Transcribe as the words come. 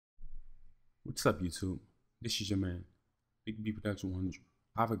What's up, YouTube? This is your man, Big B Production 100.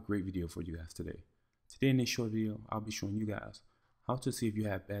 I have a great video for you guys today. Today in this short video, I'll be showing you guys how to see if you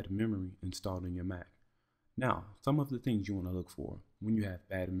have bad memory installed on your Mac. Now, some of the things you want to look for when you have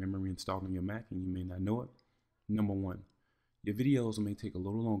bad memory installed on your Mac and you may not know it. Number one, your videos may take a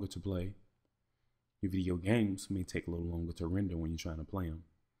little longer to play. Your video games may take a little longer to render when you're trying to play them.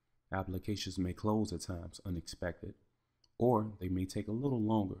 Applications may close at times unexpected, or they may take a little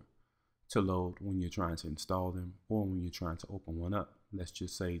longer to load when you're trying to install them or when you're trying to open one up. Let's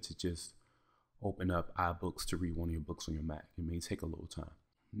just say to just open up iBooks to read one of your books on your Mac. It may take a little time.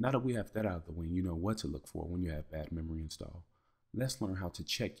 Now that we have that out of the way, you know what to look for when you have bad memory installed. Let's learn how to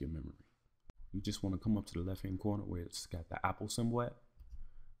check your memory. You just want to come up to the left hand corner where it's got the Apple symbol at,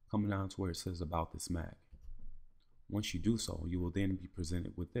 coming down to where it says about this Mac. Once you do so, you will then be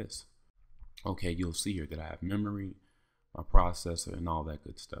presented with this. Okay, you'll see here that I have memory, my processor, and all that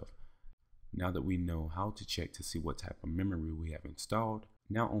good stuff. Now that we know how to check to see what type of memory we have installed,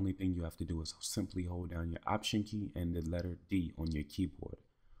 now only thing you have to do is simply hold down your Option key and the letter D on your keyboard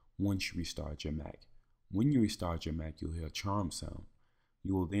once you restart your Mac. When you restart your Mac, you'll hear a charm sound.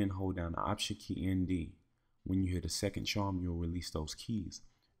 You will then hold down the Option key and D. When you hear the second charm, you'll release those keys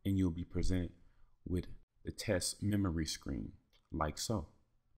and you'll be presented with the test memory screen, like so.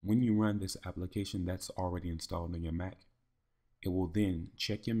 When you run this application that's already installed on your Mac, it will then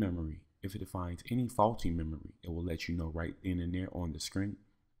check your memory. If it finds any faulty memory, it will let you know right then and there on the screen.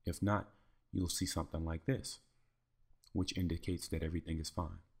 If not, you'll see something like this, which indicates that everything is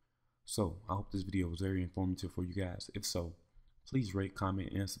fine. So I hope this video was very informative for you guys. If so, please rate,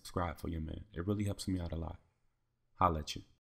 comment, and subscribe for your man. It really helps me out a lot. Holla at you.